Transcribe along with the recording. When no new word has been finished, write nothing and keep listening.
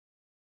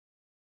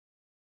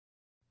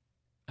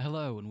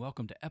Hello and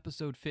welcome to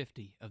episode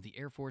 50 of the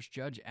Air Force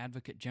Judge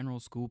Advocate General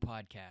School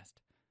podcast.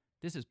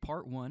 This is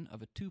part one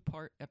of a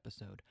two-part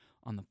episode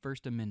on the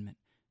First Amendment,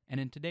 and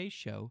in today's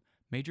show,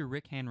 Major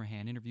Rick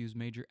Hanrahan interviews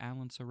Major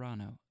Alan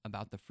Serrano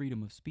about the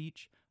freedom of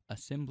speech,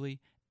 assembly,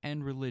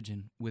 and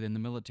religion within the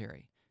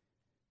military.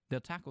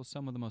 They'll tackle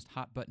some of the most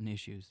hot-button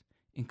issues,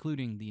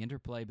 including the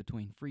interplay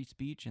between free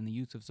speech and the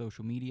use of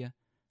social media,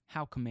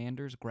 how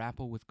commanders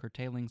grapple with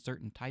curtailing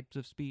certain types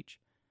of speech,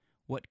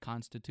 what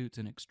constitutes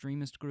an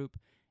extremist group,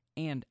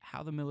 and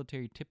how the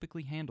military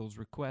typically handles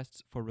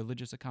requests for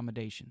religious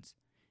accommodations.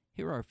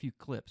 Here are a few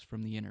clips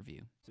from the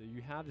interview. So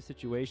you have the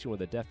situation where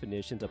the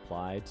definitions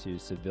applied to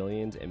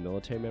civilians and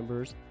military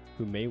members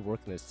who may work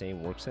in the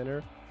same work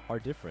center are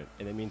different,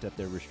 and it means that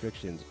their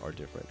restrictions are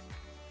different.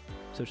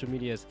 Social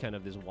media is kind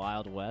of this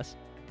wild west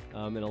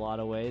in a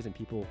lot of ways, and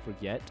people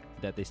forget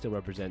that they still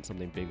represent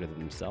something bigger than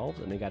themselves,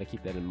 and they got to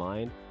keep that in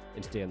mind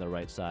and stay on the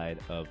right side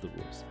of the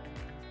rules.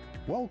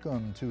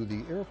 Welcome to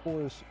the Air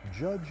Force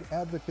Judge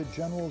Advocate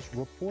General's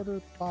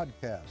Reporter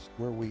Podcast,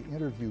 where we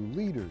interview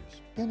leaders,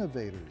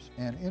 innovators,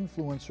 and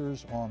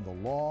influencers on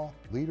the law,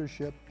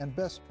 leadership, and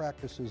best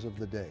practices of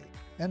the day.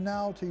 And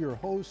now to your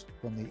host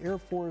from the Air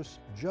Force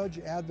Judge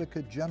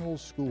Advocate General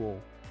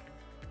School.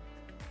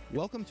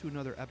 Welcome to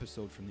another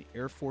episode from the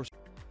Air Force.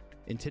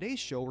 In today's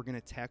show, we're going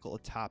to tackle a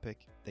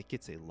topic that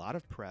gets a lot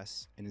of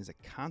press and is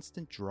a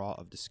constant draw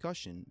of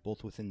discussion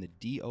both within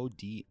the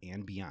DoD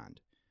and beyond.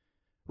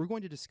 We're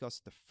going to discuss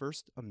the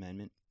First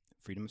Amendment,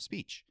 freedom of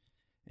speech,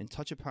 and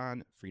touch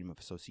upon freedom of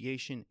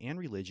association and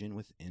religion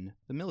within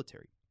the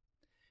military.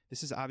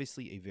 This is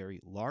obviously a very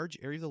large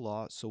area of the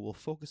law, so we'll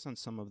focus on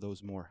some of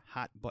those more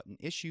hot-button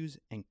issues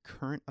and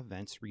current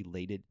events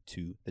related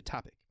to the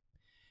topic.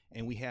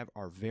 And we have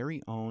our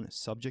very own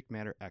subject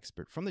matter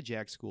expert from the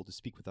JAG School to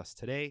speak with us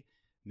today,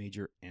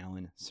 Major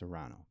Alan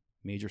Serrano.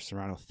 Major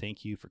Serrano,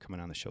 thank you for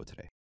coming on the show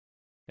today.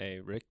 Hey,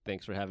 Rick,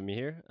 thanks for having me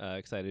here.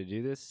 Excited to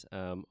do this.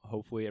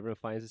 Hopefully everyone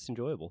finds this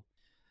enjoyable.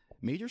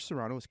 Major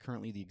Serrano is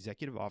currently the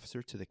executive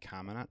officer to the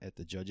Commandant at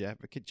the Judge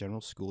Advocate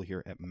General School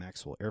here at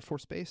Maxwell Air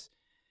Force Base.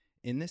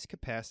 In this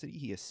capacity,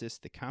 he assists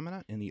the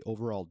Commandant in the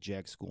overall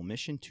JAG School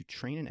mission to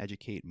train and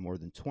educate more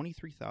than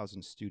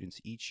 23,000 students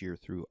each year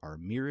through our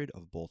myriad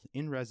of both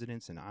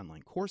in-residence and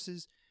online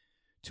courses,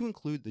 to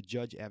include the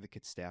Judge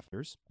Advocate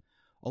staffers,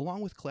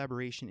 along with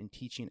collaboration in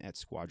teaching at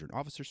Squadron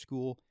Officer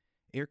School,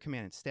 Air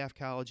Command and Staff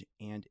College,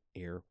 and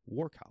Air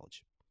War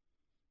College.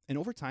 And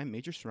over time,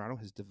 Major Serrano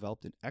has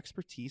developed an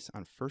expertise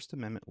on First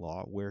Amendment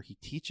law where he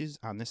teaches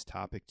on this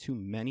topic to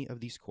many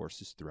of these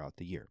courses throughout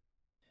the year.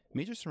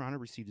 Major Serrano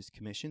received his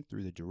commission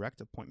through the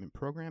Direct Appointment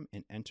Program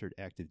and entered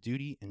active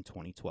duty in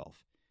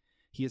 2012.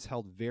 He has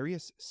held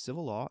various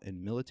civil law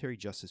and military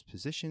justice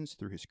positions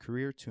through his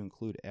career, to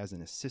include as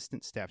an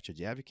Assistant Staff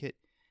Judge Advocate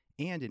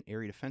and an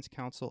Area Defense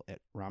Counsel at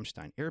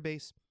Ramstein Air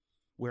Base,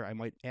 where I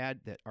might add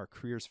that our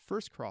careers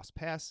first crossed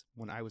paths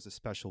when I was a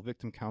Special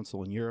Victim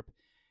Counsel in Europe,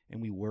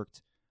 and we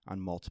worked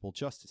on multiple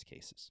justice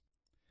cases.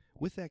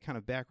 With that kind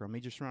of background,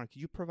 Major Serrano, could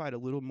you provide a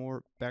little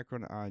more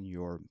background on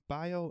your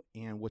bio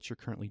and what you're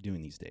currently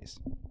doing these days?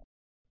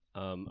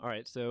 All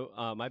right, so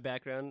my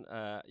background,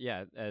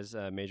 as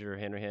Major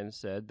Hanrahan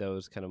said, that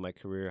was kind of my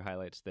career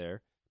highlights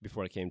there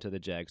before I came to the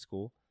JAG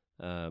School.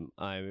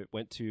 I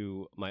went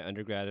to my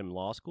undergrad in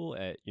law school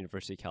at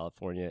University of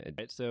California.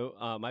 So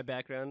my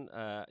background,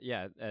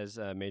 as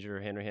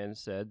Major Hanrahan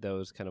said, that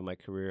was kind of my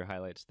career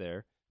highlights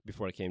there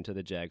before I came to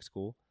the JAG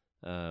School.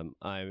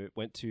 I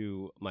went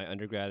to my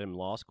undergrad in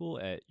law school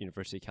at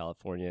University of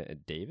California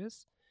at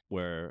Davis,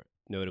 where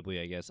notably,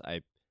 I guess,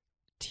 I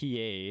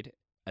TA'd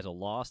as a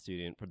law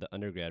student for the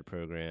undergrad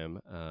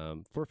program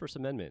for First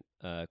Amendment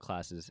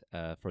classes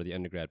for the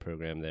undergrad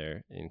program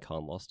there in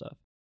common law stuff.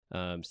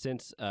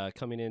 Since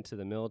coming into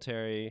the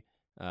military,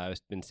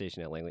 I've been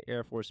stationed at Langley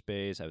Air Force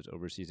Base. I was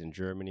overseas in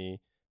Germany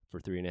for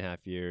 3.5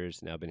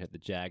 years. Now I've been at the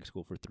JAG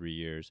School for 3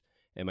 years.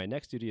 And my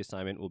next duty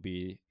assignment will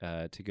be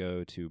to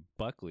go to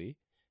Buckley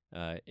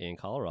in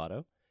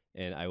Colorado,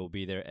 and I will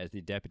be there as the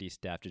Deputy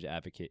Staff Judge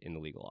Advocate in the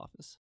legal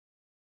office.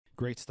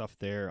 Great stuff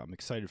there. I'm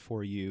excited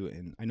for you,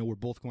 and I know we're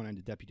both going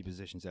into deputy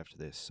positions after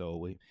this, so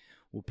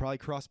we'll probably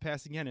cross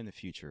paths again in the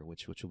future,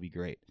 which will be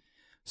great.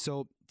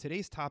 So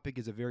today's topic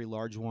is a very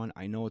large one.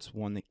 I know it's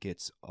one that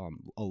gets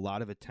a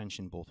lot of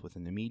attention both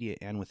within the media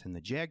and within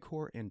the JAG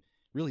Corps and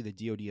really the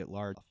DoD at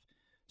large.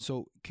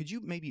 So could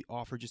you maybe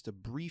offer just a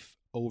brief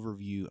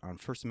overview on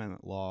First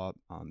Amendment law,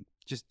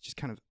 just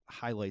kind of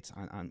highlights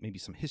on maybe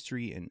some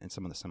history and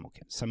some of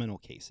the seminal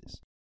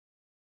cases?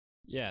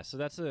 Yeah, so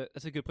that's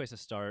a good place to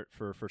start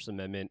for First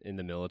Amendment in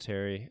the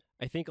military.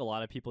 I think a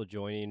lot of people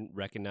joining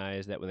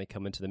recognize that when they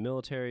come into the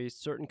military,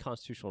 certain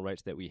constitutional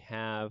rights that we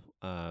have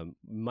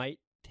might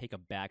take a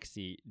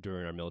backseat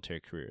during our military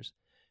careers.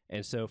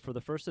 And so for the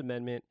First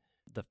Amendment,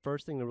 the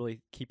first thing to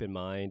really keep in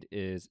mind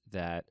is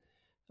that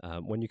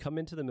when you come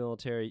into the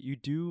military, you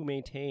do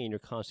maintain your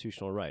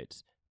constitutional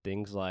rights.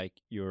 Things like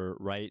your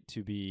right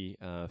to be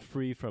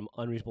free from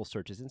unreasonable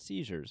searches and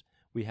seizures.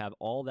 We have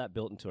all that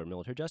built into our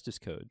military justice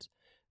codes.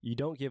 You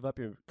don't give up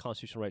your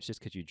constitutional rights just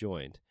because you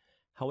joined.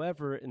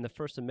 However, in the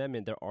First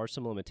Amendment, there are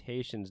some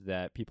limitations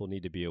that people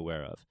need to be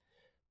aware of.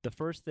 The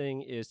first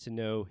thing is to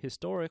know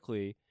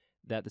historically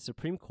that the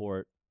Supreme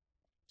Court,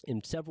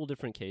 in several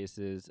different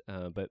cases,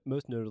 but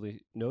most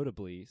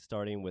notably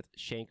starting with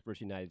Schenck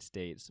versus United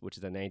States, which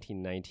is a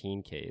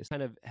 1919 case,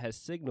 kind of has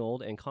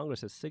signaled, and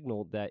Congress has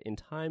signaled, that in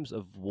times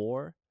of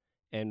war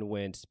and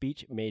when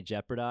speech may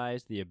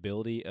jeopardize the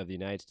ability of the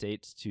United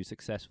States to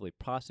successfully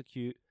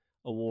prosecute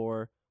a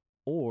war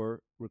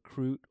or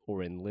recruit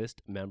or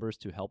enlist members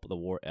to help the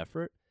war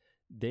effort,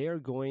 they are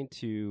going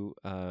to,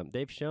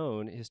 they've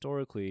shown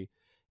historically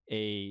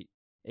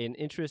an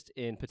interest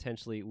in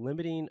potentially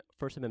limiting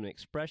First Amendment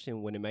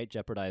expression when it might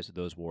jeopardize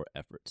those war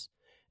efforts.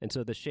 And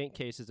so the Schenck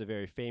case is a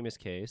very famous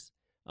case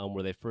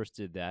where they first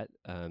did that.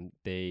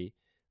 They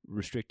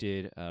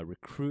restricted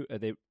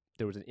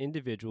there was an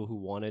individual who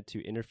wanted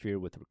to interfere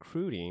with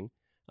recruiting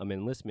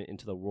enlistment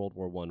into the World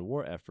War I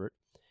war effort,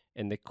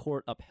 and the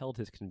court upheld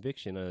his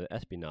conviction under the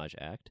Espionage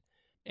Act.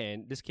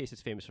 And this case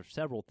is famous for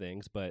several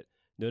things, but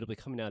notably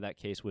coming out of that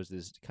case was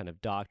this kind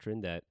of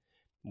doctrine that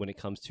when it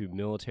comes to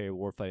military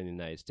warfighting in the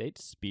United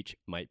States, speech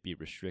might be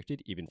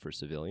restricted even for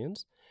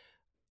civilians.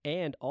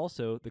 And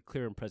also the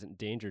clear and present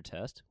danger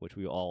test, which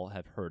we all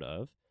have heard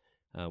of,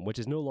 which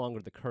is no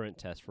longer the current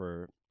test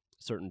for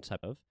certain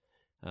type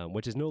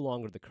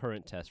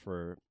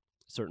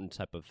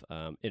of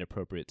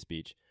inappropriate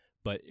speech,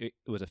 but it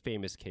was a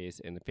famous case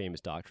and a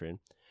famous doctrine,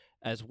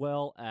 as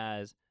well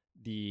as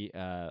the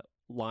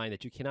line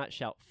that you cannot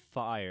shout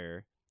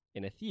fire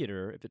in a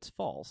theater if it's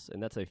false.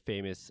 And that's a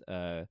famous,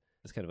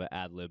 it's kind of an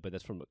ad lib, but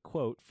that's from a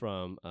quote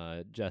from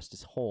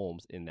Justice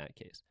Holmes in that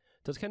case.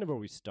 So it's kind of where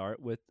we start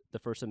with the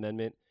First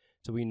Amendment.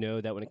 So we know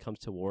that when it comes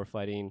to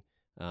warfighting,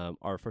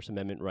 our First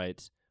Amendment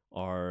rights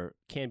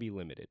can be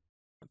limited.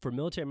 For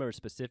military members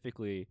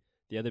specifically,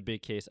 the other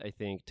big case I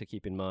think to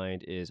keep in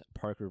mind is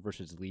Parker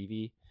versus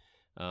Levy.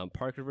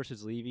 Parker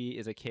versus Levy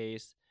is a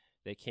case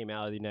that came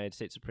out of the United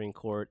States Supreme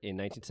Court in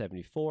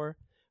 1974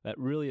 that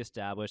really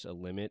established a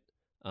limit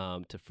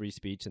to free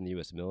speech in the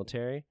U.S.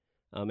 military.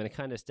 And it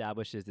kind of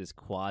establishes this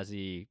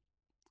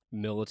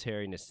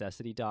quasi-military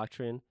necessity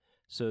doctrine,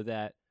 so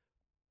that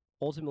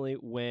ultimately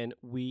when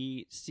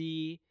we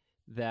see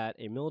that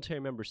a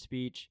military member's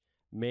speech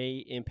may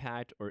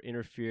impact or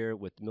interfere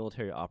with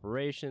military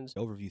operations.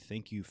 Overview,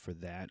 thank you for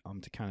that,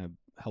 to kind of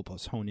help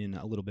us hone in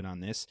a little bit on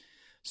this.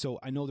 So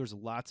I know there's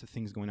lots of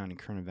things going on in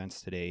current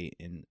events today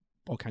and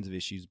all kinds of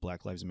issues,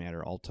 Black Lives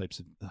Matter, all types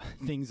of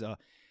things that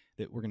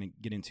we're going to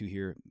get into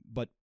here.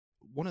 But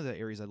one of the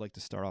areas I'd like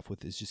to start off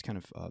with is just kind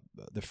of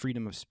the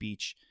freedom of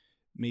speech,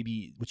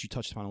 maybe what you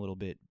touched upon a little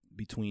bit,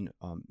 between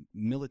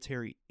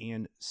military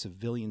and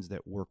civilians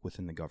that work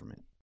within the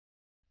government.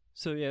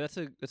 So yeah,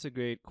 that's a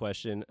great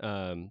question.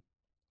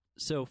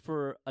 So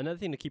for another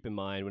thing to keep in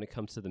mind when it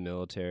comes to the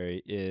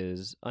military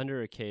is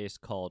under a case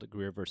called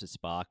Greer versus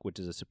Spock, which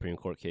is a Supreme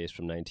Court case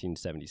from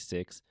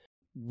 1976,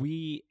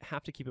 we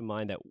have to keep in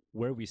mind that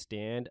where we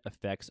stand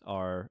affects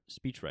our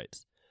speech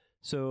rights.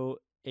 So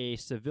a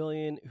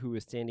civilian who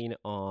is standing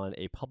on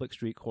a public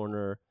street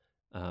corner,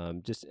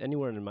 just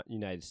anywhere in the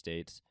United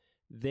States,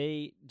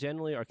 they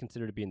generally are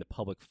considered to be in the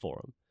public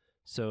forum.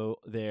 So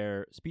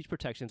their speech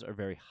protections are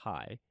very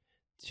high.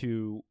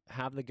 To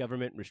have the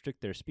government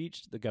restrict their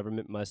speech, the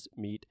government must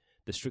meet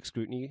the strict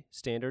scrutiny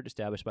standard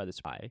established by the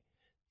SPI.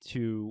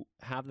 To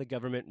have the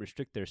government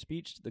restrict their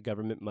speech, the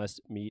government must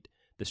meet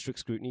the strict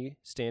scrutiny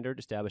standard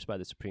established by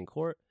the Supreme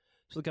Court.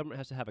 So the government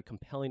has to have a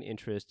compelling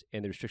interest,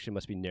 and the restriction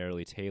must be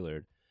narrowly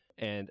tailored.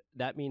 And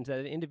that means that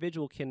an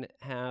individual can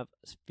have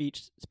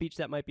speech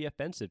that might be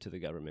offensive to the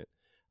government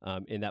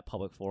in that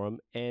public forum,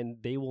 and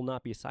they will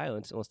not be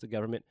silenced unless the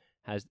government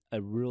has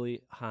a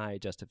really high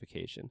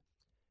justification.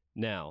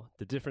 Now,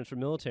 the difference for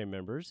military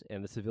members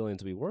and the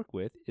civilians we work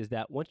with is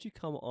that once you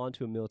come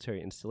onto a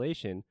military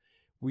installation,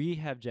 we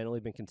have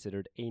generally been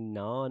considered a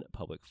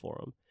non-public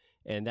forum.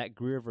 And that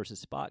Greer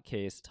versus Spock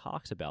case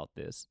talks about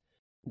this.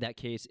 That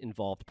case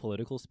involved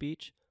political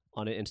speech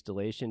on an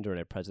installation during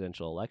a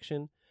presidential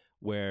election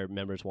where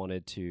members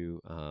wanted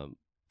to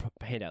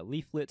hand out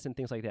leaflets and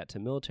things like that to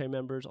military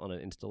members on an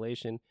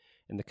installation,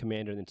 and the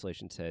commander of the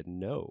installation said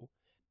no.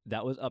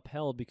 That was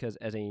upheld because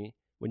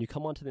when you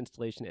come onto the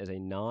installation as a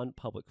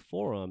non-public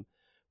forum,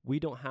 we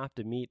don't have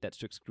to meet that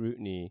strict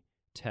scrutiny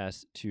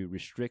test to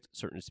restrict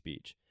certain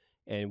speech.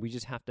 And we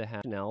just have to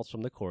have rationales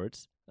from the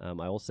courts. I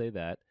will say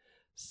that.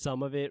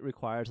 Some of it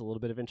requires a little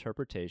bit of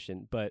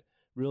interpretation, but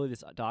really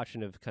this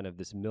doctrine of kind of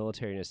this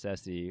military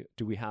necessity,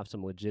 do we have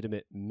some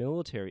legitimate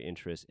military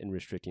interest in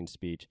restricting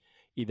speech,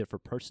 either for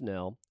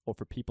personnel or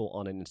for people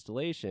on an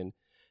installation?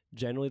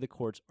 Generally, the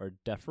courts are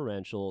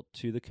deferential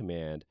to the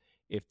command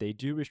if they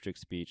do restrict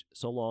speech,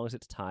 so long as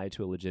it's tied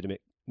to a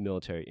legitimate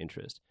military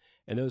interest.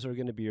 And those are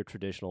going to be your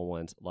traditional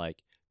ones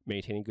like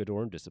maintaining good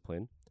order and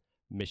discipline,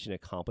 mission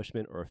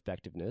accomplishment or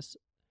effectiveness,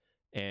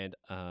 and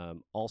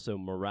also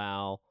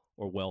morale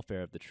or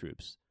welfare of the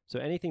troops. So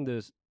anything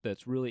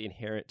that's really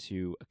inherent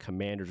to a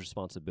commander's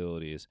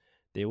responsibilities,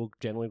 they will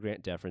generally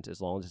grant deference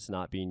as long as it's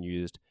not being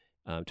used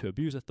to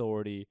abuse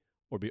authority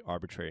or be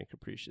arbitrary and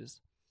capricious.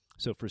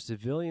 So for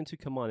civilians who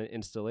come on an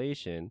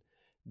installation,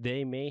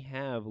 they may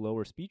have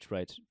lower speech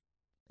rights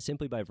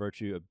simply by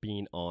virtue of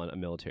being on a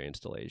military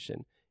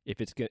installation.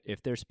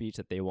 If their speech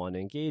that they want to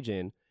engage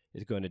in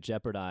is going to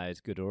jeopardize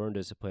good order and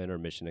discipline or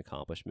mission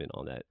accomplishment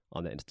on that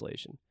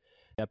installation.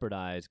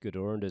 Jeopardize good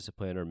order and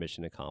discipline or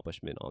mission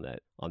accomplishment on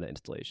that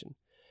installation.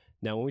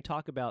 Now, when we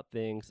talk about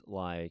things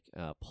like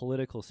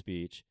political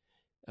speech,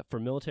 for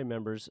military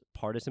members,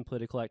 partisan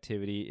political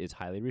activity is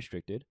highly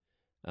restricted.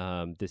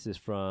 This is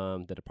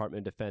from the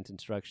Department of Defense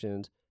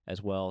instructions,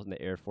 as well as in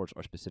the Air Force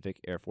or specific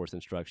Air Force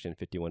instruction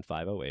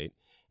 51508,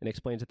 and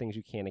explains the things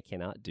you can and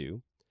cannot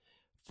do.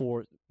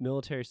 For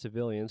military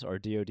civilians or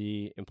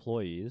DoD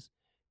employees,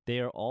 they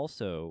are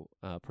also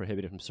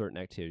prohibited from certain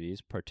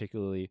activities,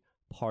 particularly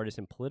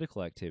partisan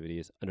political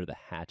activities under the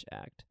Hatch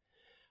Act.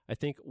 I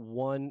think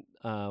one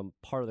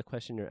part of the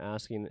question you're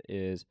asking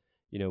is,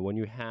 when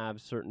you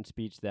have certain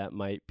speech that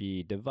might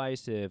be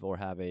divisive or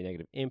have a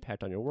negative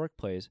impact on your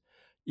workplace,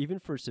 even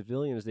for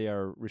civilians, they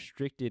are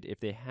restricted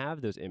if they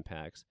have those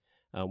impacts.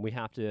 We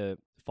have to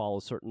follow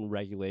certain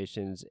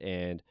regulations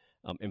and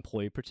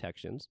employee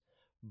protections.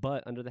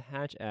 But under the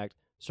Hatch Act,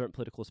 certain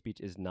political speech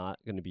is not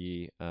going to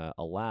be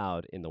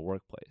allowed in the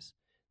workplace.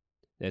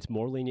 It's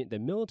more lenient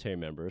than military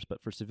members,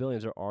 but for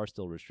civilians, there are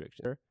still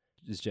restrictions.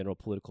 Is general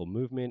political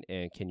movement,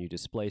 and can you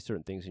display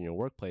certain things in your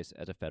workplace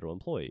as a federal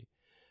employee?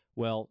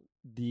 Well,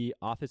 the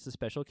Office of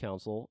Special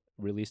Counsel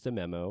released a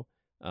memo,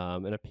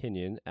 an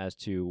opinion as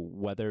to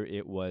whether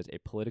it was a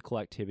political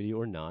activity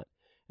or not.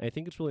 And I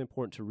think it's really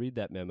important to read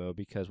that memo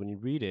because when you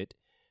read it,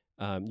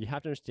 you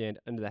have to understand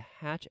under the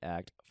Hatch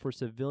Act, for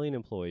civilian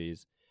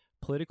employees,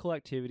 political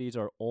activities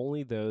are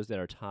only those that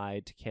are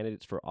tied to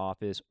candidates for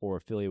office or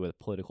affiliated with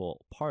a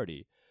political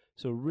party.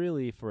 So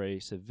really, for a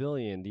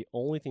civilian, the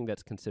only thing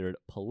that's considered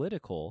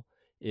political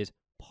is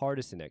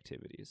partisan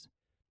activities.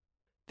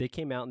 They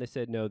came out and they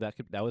said, no, that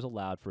was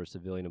allowed for a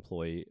civilian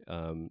employee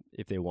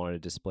if they wanted to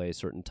display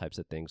certain types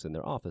of things in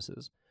their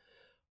offices.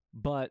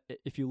 But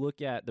if you look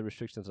at the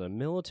restrictions on a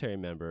military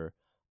member,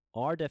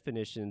 our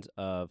definitions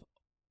of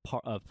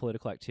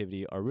political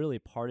activity are really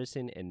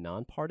partisan and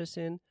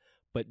nonpartisan,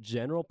 but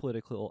general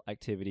political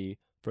activity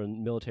for a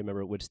military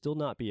member would still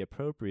not be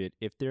appropriate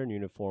if they're in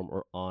uniform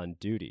or on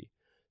duty.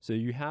 So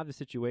you have the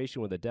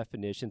situation where the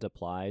definitions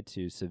apply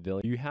to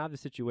civilians. You have the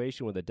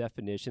situation where the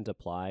definitions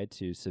applied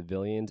to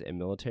civilians and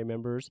military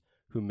members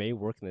who may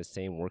work in the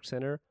same work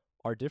center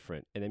are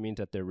different, and that means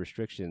that their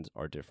restrictions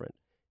are different.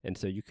 And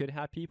so you could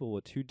have people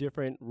with two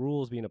different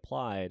rules being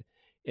applied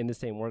in the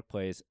same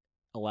workplace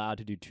allowed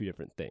to do two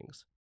different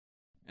things.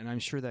 And I'm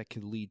sure that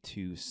could lead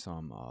to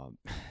some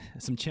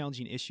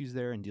challenging issues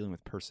there in dealing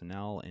with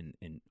personnel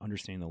and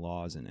understanding the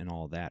laws and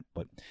all of that.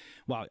 But,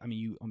 wow, I mean,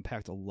 you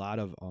unpacked a lot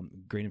of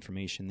great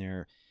information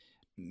there.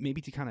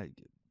 Maybe to kind of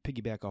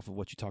piggyback off of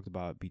what you talked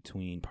about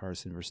between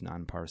partisan versus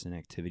nonpartisan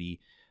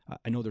activity,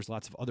 I know there's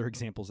lots of other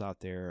examples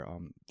out there.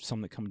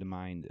 Some that come to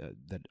mind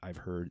that I've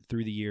heard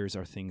through the years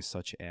are things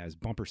such as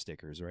bumper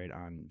stickers, right,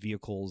 on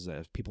vehicles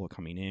as people are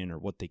coming in or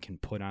what they can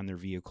put on their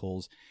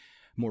vehicles.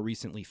 More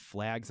recently,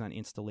 flags on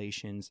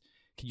installations.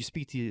 Can you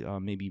speak to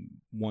maybe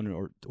one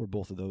or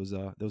both of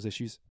those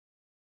issues?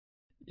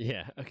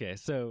 Yeah, okay.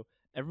 So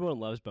everyone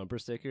loves bumper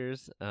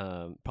stickers,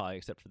 probably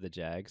except for the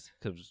JAGs,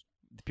 because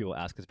people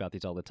ask us about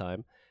these all the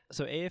time.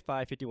 So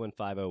AFI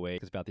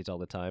 51508 is about these all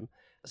the time.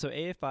 So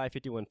AFI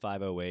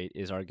 51508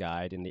 is our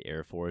guide in the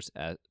Air Force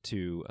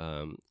to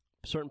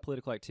certain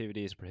political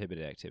activities,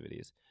 prohibited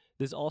activities.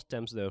 This all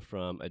stems, though,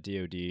 from a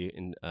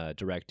DoD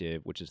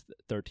directive, which is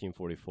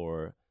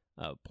 1344.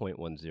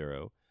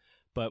 0.10.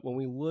 But when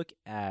we look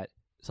at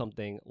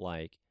something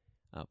like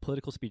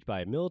political speech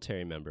by a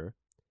military member,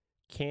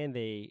 can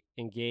they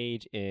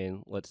engage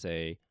in, let's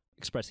say,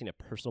 expressing a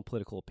personal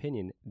political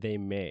opinion? They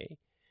may.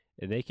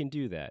 And they can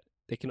do that.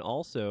 They can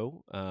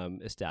also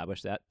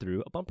establish that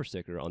through a bumper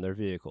sticker on their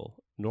vehicle.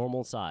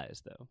 Normal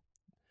size, though.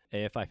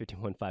 AFI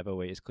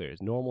 51508 is clear.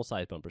 It's normal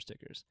size bumper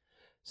stickers.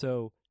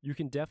 So you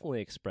can definitely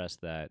express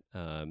that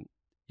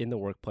in the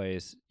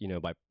workplace,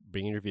 by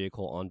bringing your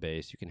vehicle on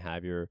base. You can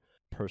have your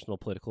personal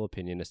political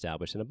opinion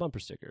established in a bumper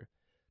sticker.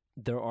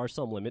 There are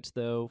some limits,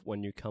 though,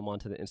 when you come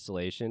onto the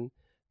installation,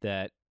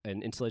 that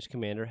an installation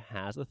commander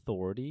has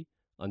authority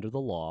under the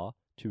law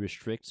to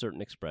restrict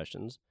certain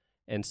expressions.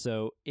 And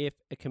so if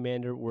a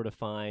commander were to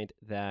find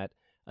that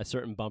a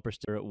certain bumper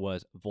sticker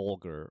was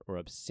vulgar or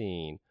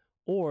obscene,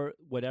 or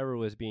whatever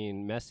was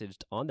being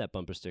messaged on that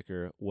bumper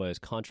sticker was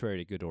contrary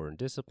to good order and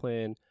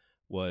discipline,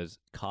 was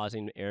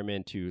causing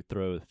airmen to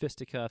throw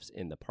fisticuffs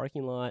in the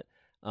parking lot,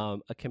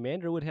 a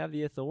commander would have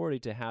the authority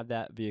to have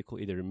that vehicle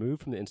either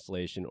removed from the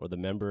installation or the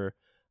member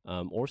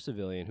or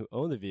civilian who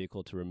owned the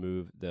vehicle to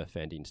remove the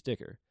offending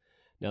sticker.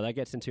 Now, that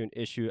gets into an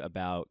issue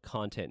about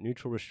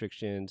content-neutral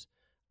restrictions,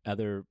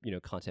 other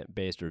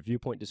content-based or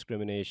viewpoint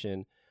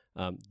discrimination.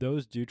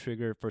 Those do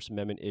trigger First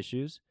Amendment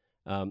issues.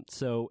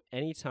 So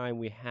anytime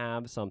we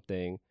have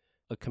something,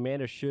 a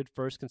commander should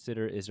first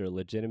consider, is there a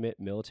legitimate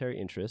military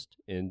interest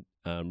in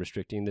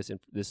restricting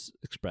this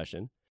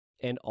expression?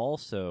 And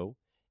also,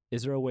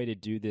 is there a way to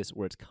do this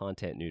where it's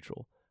content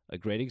neutral? A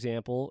great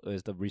example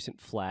is the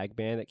recent flag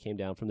ban that came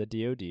down from the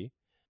DoD.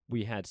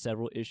 We had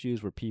several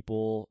issues where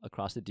people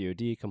across the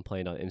DoD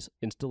complained on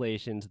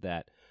installations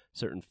that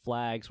certain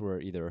flags were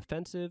either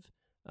offensive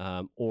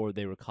or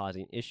they were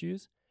causing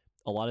issues.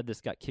 A lot of this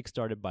got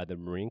kickstarted by the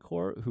Marine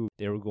Corps, who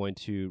they were going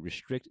to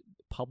restrict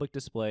public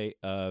display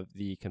of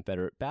the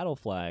Confederate battle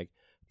flag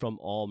from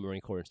all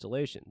Marine Corps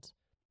installations.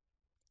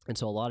 And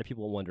so a lot of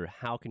people wonder,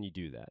 how can you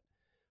do that?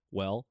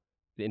 Well,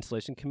 the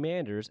installation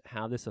commanders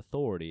have this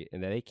authority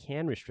and that they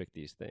can restrict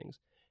these things.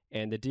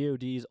 And the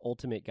DoD's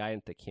ultimate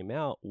guidance that came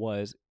out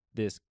was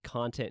this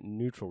content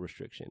neutral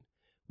restriction.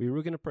 We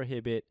were going to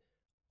prohibit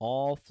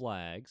all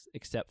flags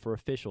except for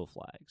official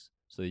flags.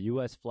 So the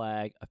U.S.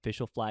 flag,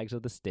 official flags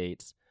of the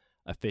states,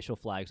 official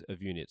flags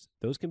of units.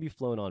 Those can be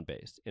flown on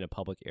base in a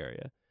public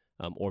area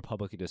or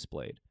publicly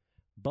displayed,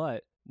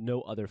 but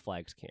no other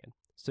flags can.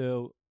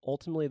 So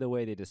ultimately the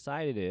way they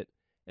decided it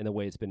and the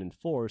way it's been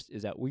enforced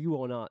is that we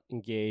will not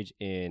engage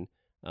in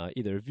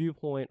either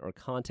viewpoint or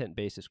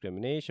content-based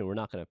discrimination. We're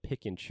not going to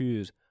pick and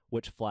choose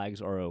which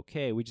flags are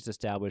okay. We just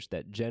established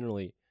that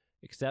generally,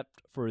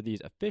 except for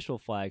these official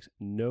flags,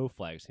 no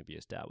flags can be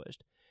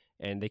established.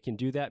 And they can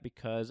do that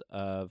because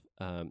of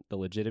the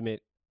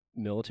legitimate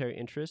military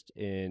interest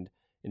in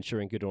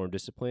ensuring good order and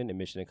discipline and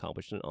mission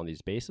accomplishment on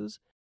these bases.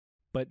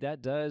 But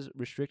that does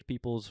restrict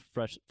people's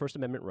First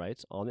Amendment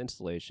rights on the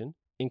installation,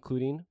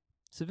 including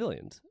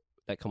civilians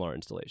that come on our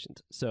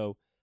installations. So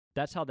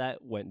that's how that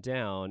went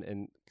down.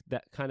 And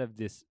that kind of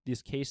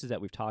these cases that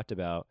we've talked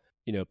about,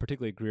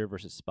 particularly Greer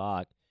versus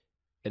Spock,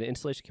 an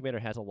installation commander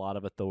has a lot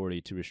of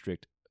authority to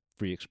restrict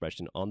free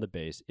expression on the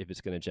base if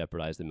it's going to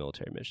jeopardize the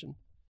military mission.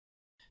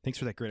 Thanks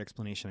for that great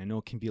explanation. I know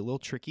it can be a little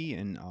tricky,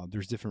 and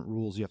there's different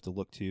rules you have to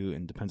look to,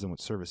 and depends on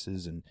what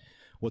services and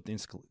what the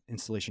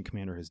installation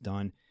commander has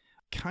done.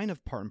 Kind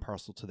of part and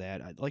parcel to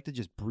that, I'd like to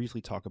just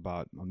briefly talk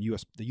about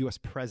the U.S.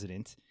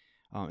 president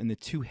and the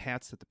two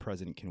hats that the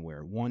president can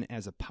wear, one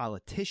as a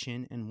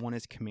politician and one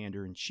as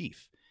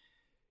commander-in-chief.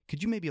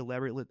 Could you maybe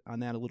elaborate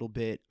on that a little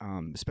bit,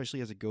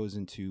 especially as it goes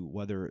into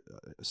whether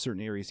a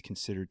certain area is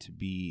considered to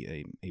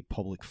be a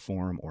public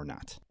forum or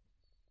not?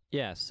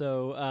 Yeah,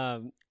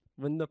 so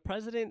when the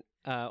president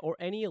or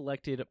any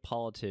elected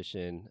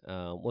politician,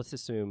 let's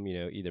assume,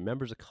 either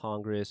members of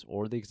Congress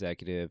or the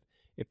executive,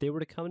 if they were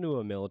to come to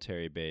a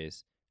military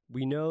base,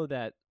 we know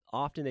that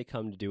often they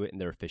come to do it in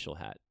their official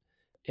hat.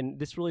 And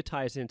this really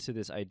ties into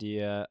this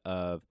idea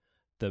of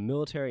the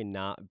military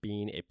not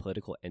being a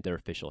political and their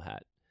official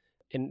hat.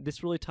 And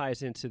this really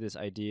ties into this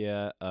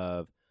idea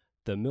of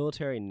the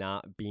military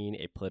not being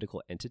a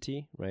political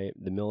entity, right?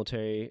 The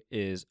military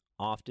is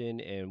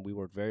often, and we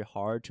work very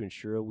hard to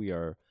ensure we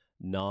are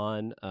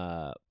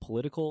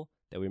non-political,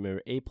 that we remain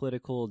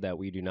apolitical, that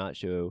we do not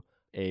show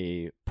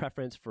a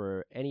preference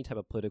for any type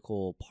of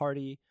political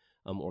party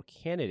or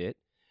candidate.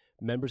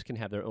 Members can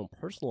have their own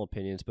personal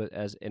opinions, but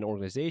as an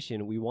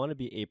organization, we want to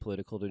be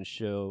apolitical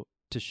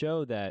to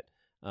show that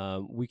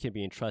we can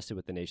be entrusted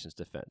with the nation's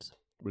defense,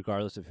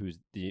 regardless of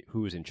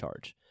who is in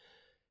charge.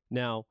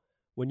 Now,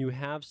 when you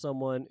have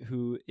someone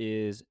who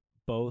is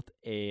both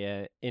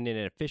in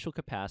an official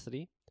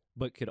capacity,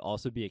 but could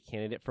also be a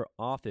candidate for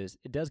office,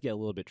 it does get a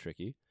little bit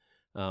tricky.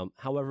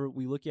 However,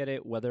 we look at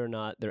it whether or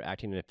not they're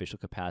acting in an official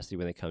capacity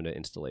when they come to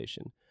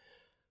installation.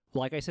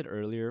 Like I said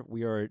earlier,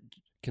 we are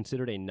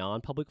considered a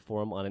non-public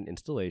forum on an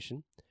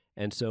installation,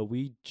 and so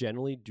we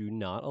generally do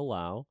not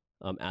allow,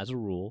 as a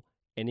rule,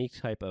 any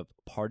type of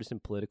partisan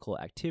political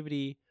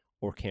activity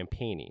or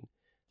campaigning,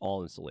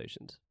 all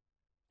installations.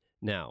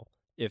 Now,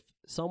 if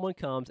someone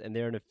comes and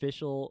they're an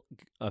official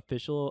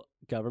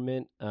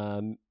government,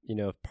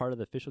 part of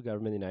the official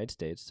government of the United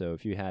States, so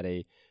if you had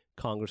a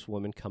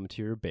congresswoman come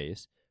to your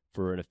base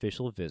for an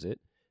official visit,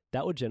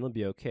 that would generally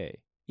be okay.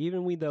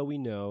 Even though we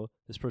know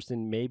this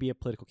person may be a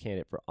political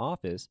candidate for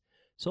office,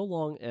 so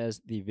long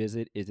as the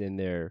visit is in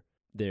their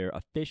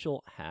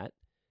official hat,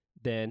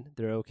 then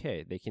they're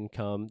okay. They can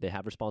come. They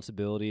have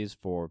responsibilities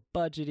for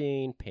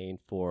budgeting, paying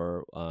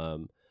for,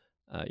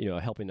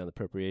 helping on the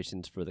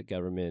appropriations for the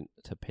government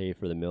to pay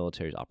for the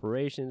military's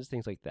operations,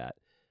 things like that.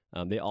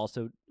 They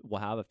also will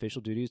have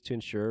official duties to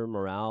ensure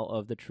morale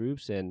of the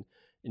troops and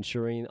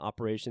ensuring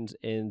operations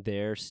in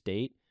their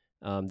state.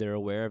 They're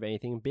aware of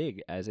anything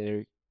big as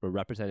a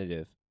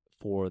representative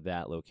for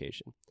that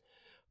location.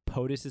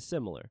 POTUS is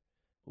similar.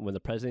 When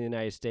the President of the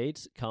United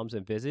States comes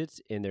and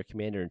visits in their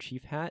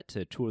commander-in-chief hat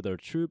to tour their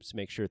troops,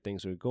 make sure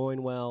things are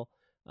going well,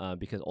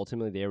 because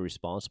ultimately they are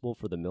responsible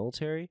for the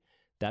military,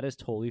 that is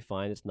totally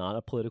fine. It's not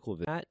a political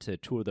visit. To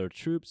tour their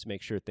troops,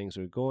 make sure things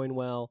are going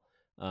well,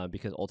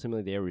 because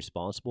ultimately they are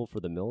responsible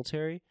for the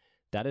military,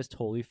 that is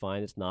totally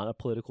fine. It's not a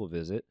political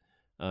visit,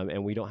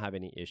 and we don't have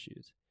any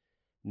issues.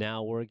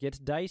 Now, where it gets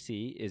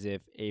dicey is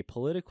if a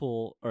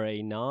political or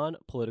a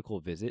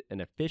non-political visit,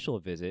 an official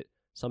visit,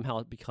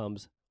 somehow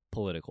becomes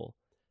political.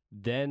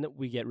 Then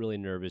we get really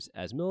nervous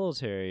as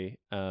military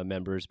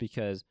members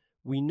because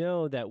we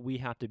know that we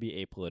have to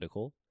be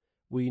apolitical.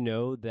 We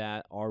know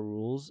that our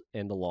rules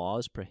and the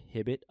laws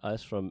prohibit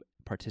us from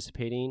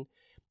participating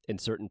in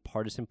certain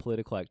partisan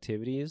political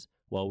activities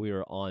while we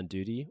are on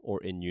duty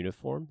or in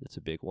uniform. That's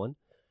a big one.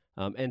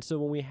 And so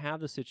when we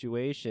have the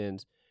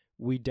situations,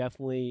 we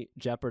definitely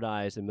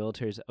jeopardize the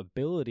military's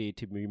ability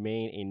to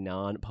remain a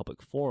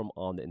non-public forum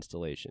on the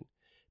installation.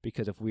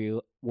 Because if we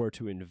were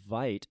to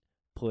invite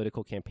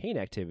political campaign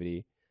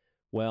activity,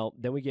 well,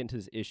 then we get into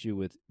this issue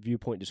with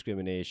viewpoint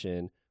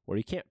discrimination, where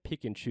you can't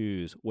pick and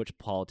choose which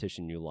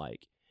politician you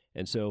like.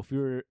 And so if we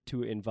were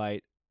to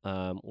invite,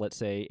 let's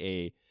say,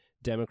 a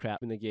Democrat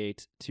in the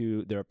gate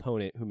to their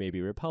opponent who may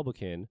be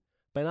Republican,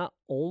 but not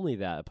only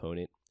that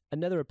opponent,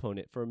 another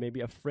opponent for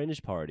maybe a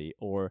fringe party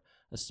or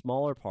a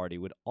smaller party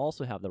would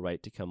also have the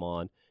right to come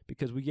on,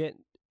 because we get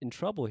in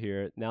trouble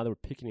here now that we're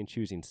picking and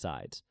choosing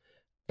sides.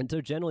 And so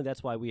generally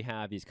that's why we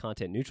have these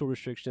content neutral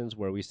restrictions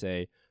where we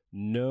say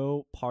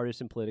no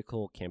partisan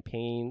political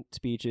campaign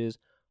speeches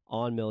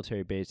on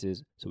military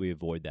bases, so we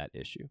avoid that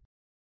issue.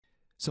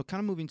 So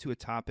kind of moving to a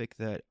topic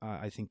that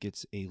I think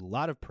gets a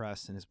lot of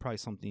press and is probably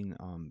something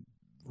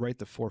right at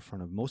the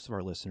forefront of most of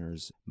our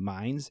listeners'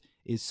 minds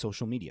is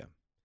social media,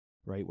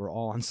 right? We're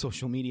all on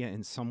social media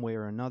in some way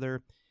or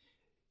another.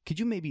 Could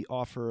you maybe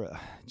offer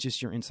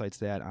just your insights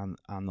that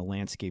on the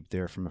landscape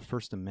there from a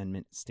First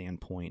Amendment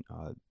standpoint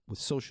with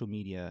social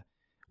media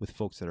with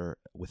folks that are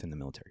within the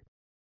military?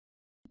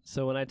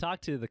 So when I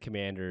talk to the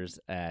commanders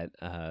at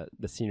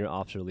the senior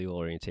officer legal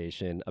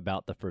orientation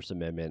about the First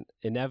Amendment,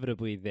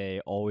 inevitably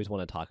they always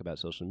want to talk about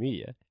social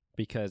media,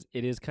 because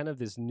it is kind of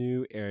this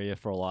new area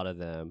for a lot of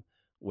them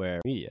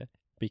where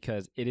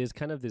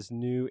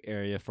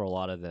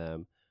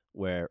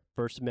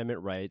First Amendment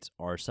rights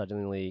are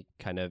suddenly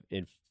kind of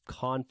in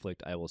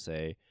conflict, I will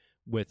say,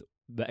 with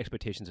the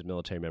expectations of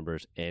military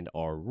members and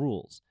our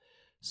rules.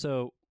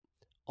 So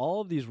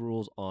all of these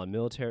rules on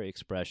military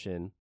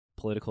expression,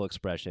 political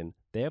expression,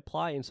 they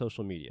apply in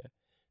social media.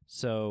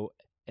 So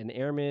an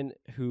airman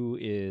who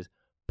is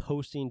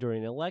posting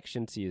during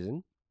election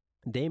season,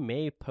 they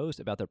may post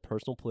about their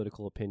personal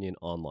political opinion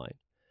online.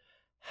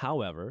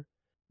 However,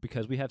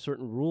 because we have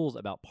certain rules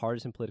about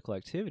partisan political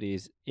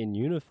activities in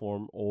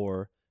uniform,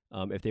 or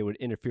if they would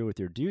interfere with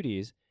their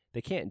duties,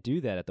 they can't do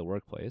that at the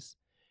workplace.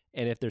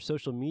 And if their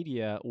social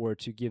media were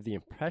to give the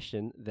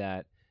impression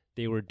that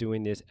they were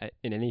doing this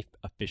in any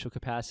official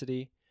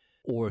capacity,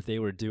 or if they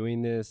were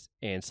doing this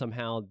and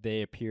somehow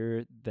they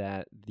appear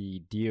that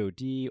the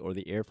DoD or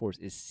the Air Force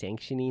is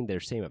sanctioning their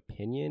same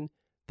opinion,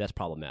 that's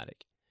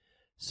problematic.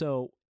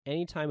 So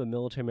anytime a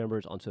military member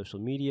is on social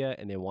media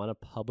and they want to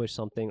publish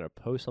something or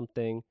post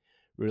something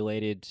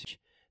related to,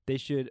 they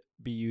should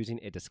be using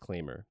a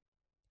disclaimer,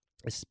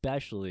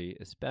 especially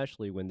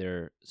when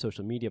their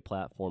social media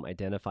platform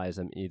identifies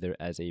them either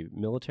as a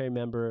military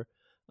member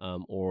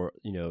or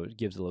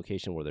gives the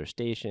location where they're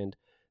stationed.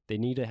 They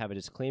need to have a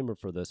disclaimer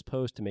for this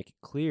post to make it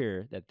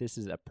clear that this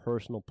is a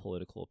personal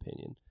political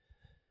opinion.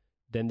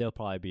 Then they'll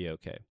probably be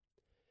okay.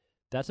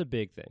 That's a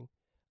big thing.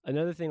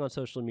 Another thing on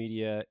social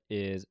media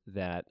is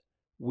that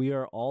we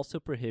are also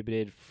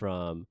prohibited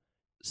from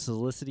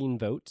soliciting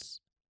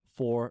votes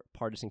for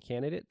partisan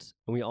candidates,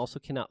 and we also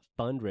cannot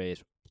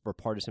fundraise for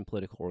partisan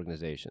political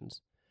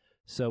organizations.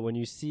 So when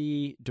you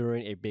see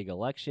during a big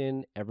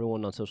election,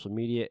 everyone on social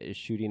media is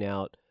shooting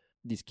out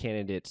these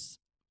candidates'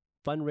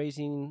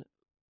 fundraising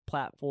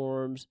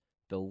platforms,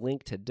 the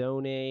link to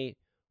donate,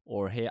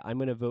 or hey, I'm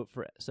going to vote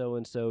for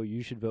so-and-so,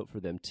 you should vote for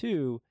them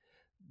too.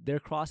 They're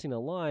crossing a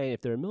line if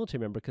they're a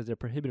military member because they're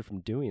prohibited from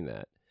doing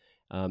that.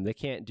 They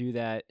can't do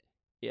that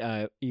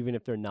even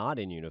if they're not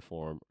in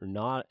uniform or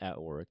not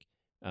at work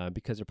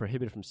because they're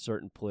prohibited from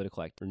certain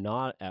political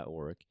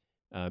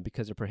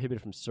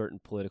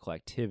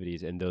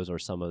activities, and those are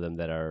some of them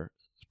that are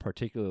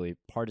particularly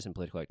partisan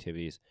political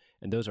activities,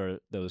 and those are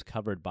those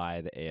covered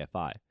by the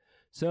AFI.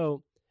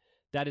 So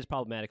that is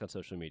problematic on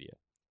social media.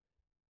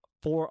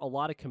 For a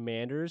lot of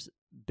commanders,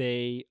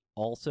 they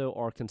also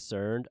are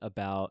concerned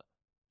about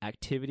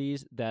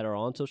activities that are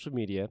on social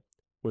media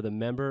where the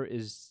member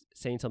is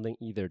saying something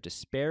either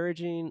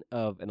disparaging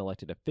of an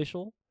elected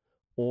official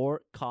or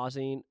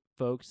causing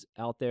folks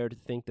out there to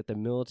think that the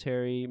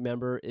military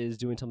member is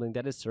doing something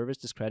that is service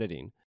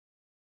discrediting.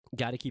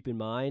 Got to keep in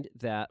mind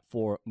that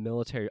for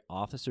military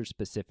officers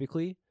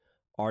specifically,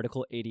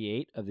 Article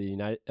 88 of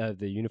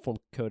the Uniform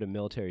Code of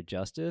Military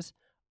Justice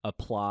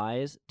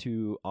applies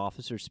to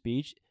officer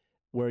speech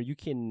where you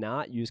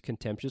cannot use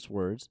contemptuous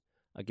words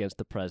against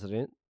the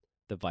president,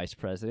 the vice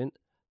president,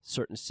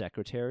 certain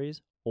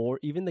secretaries, or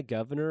even the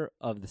governor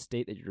of the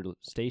state that you're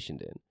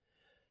stationed in.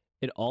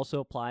 It also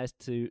applies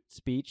to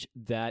speech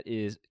that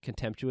is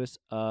contemptuous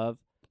of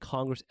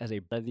Congress as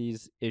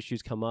these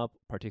issues come up,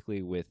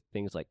 particularly with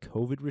things like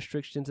COVID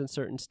restrictions in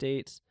certain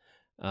states.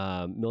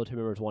 Military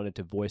members wanted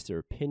to voice their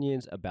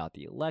opinions about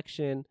the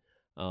election,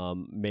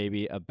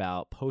 maybe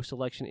about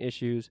post-election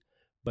issues,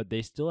 but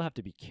they still have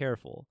to be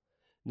careful.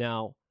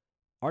 Now,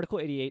 Article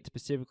 88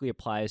 specifically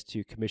applies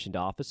to commissioned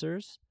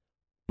officers,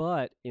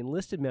 but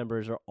enlisted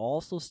members are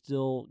also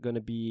still going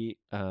to be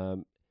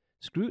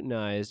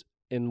scrutinized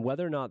in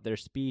whether or not their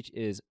speech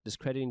is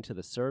discrediting to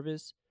the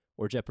service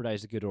or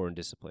jeopardizes good order and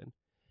discipline.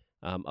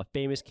 A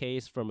famous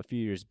case from a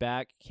few years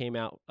back came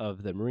out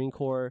of the Marine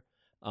Corps.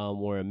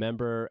 where a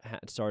member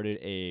had started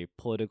a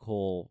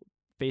political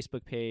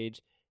Facebook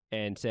page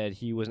and said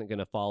he wasn't going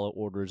to follow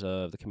orders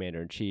of the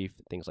commander-in-chief,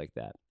 things like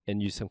that,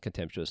 and used some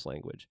contemptuous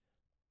language.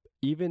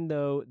 Even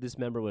though this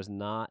member was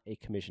not a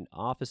commissioned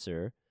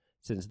officer,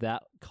 since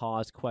that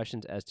caused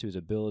questions as to his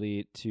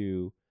ability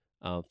to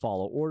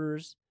follow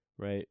orders,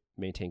 right,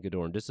 maintain good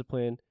order and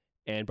discipline,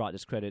 and brought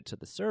discredit to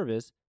the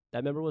service,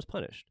 that member was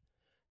punished.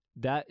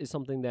 That is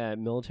something that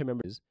military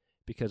members,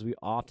 because we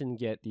often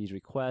get these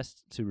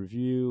requests to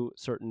review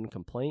certain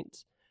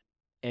complaints,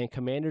 and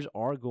commanders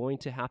are going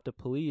to have to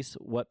police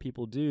what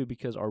people do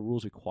because our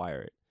rules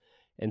require it.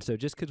 And so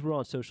just because we're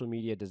on social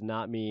media does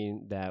not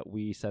mean that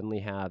we suddenly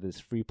have this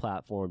free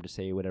platform to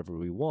say whatever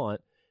we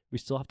want. We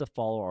still have to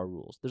follow our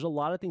rules. There's a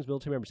lot of things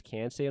military members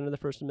can say under the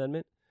First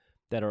Amendment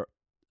that are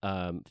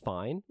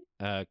fine.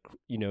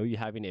 You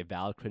having a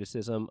valid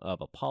criticism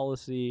of a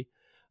policy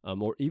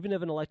or even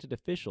of an elected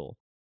official,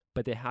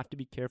 but they have to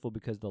be careful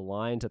because the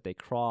lines that they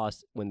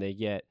cross when they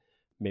get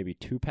maybe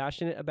too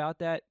passionate about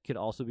that could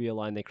also be a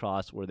line they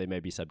cross where they may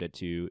be subject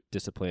to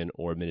discipline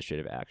or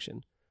administrative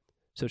action.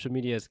 Social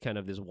media is kind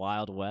of this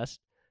wild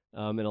west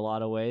in a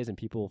lot of ways, and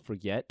people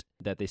forget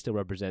that they still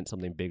represent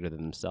something bigger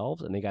than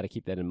themselves, and they got to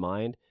keep that in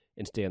mind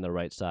and stay on the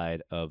right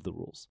side of the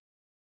rules.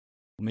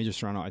 Major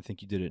Serrano, I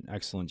think you did an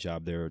excellent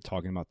job there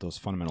talking about those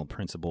fundamental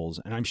principles.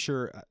 And I'm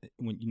sure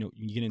when you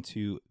get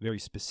into very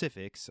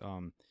specifics,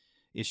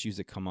 issues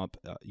that come up,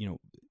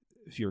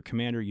 if you're a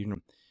commander,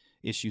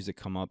 issues that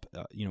come up,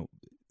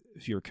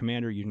 if you're a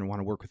commander, you're going to want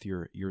to work with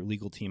your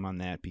legal team on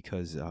that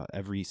because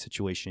every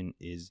situation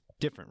is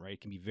different, right?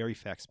 It can be very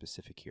fact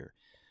specific here.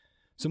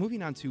 So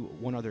moving on to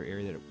one other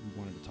area that we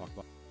wanted to talk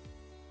about.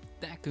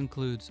 That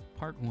concludes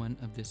part 1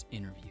 of this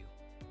interview.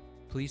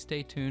 Please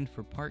stay tuned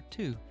for part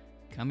 2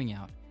 coming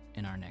out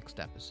in our next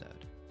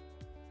episode.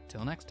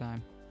 Till next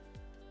time.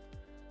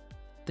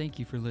 Thank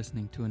you for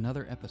listening to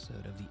another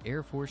episode of the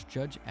Air Force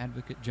Judge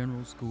Advocate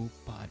General School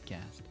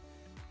podcast.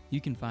 You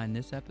can find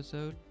this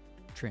episode,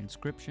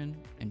 transcription,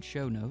 and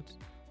show notes,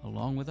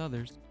 along with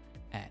others,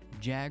 at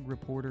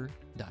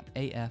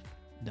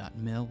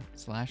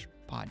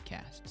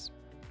jagreporter.af.mil/podcasts.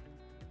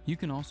 You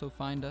can also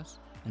find us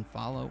and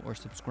follow or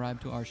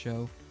subscribe to our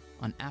show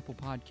on Apple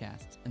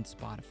Podcasts and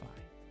Spotify.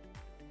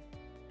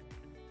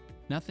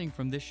 Nothing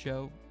from this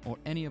show or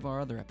any of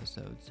our other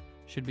episodes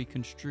should be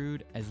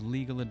construed as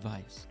legal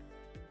advice.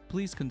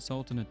 Please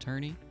consult an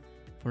attorney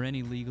for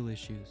any legal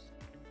issues.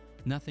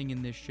 Nothing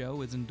in this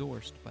show is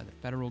endorsed by the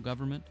federal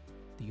government,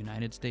 the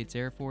United States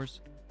Air Force,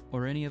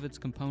 or any of its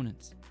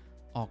components.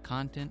 All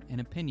content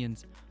and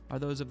opinions are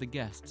those of the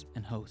guests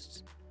and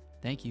hosts.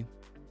 Thank you.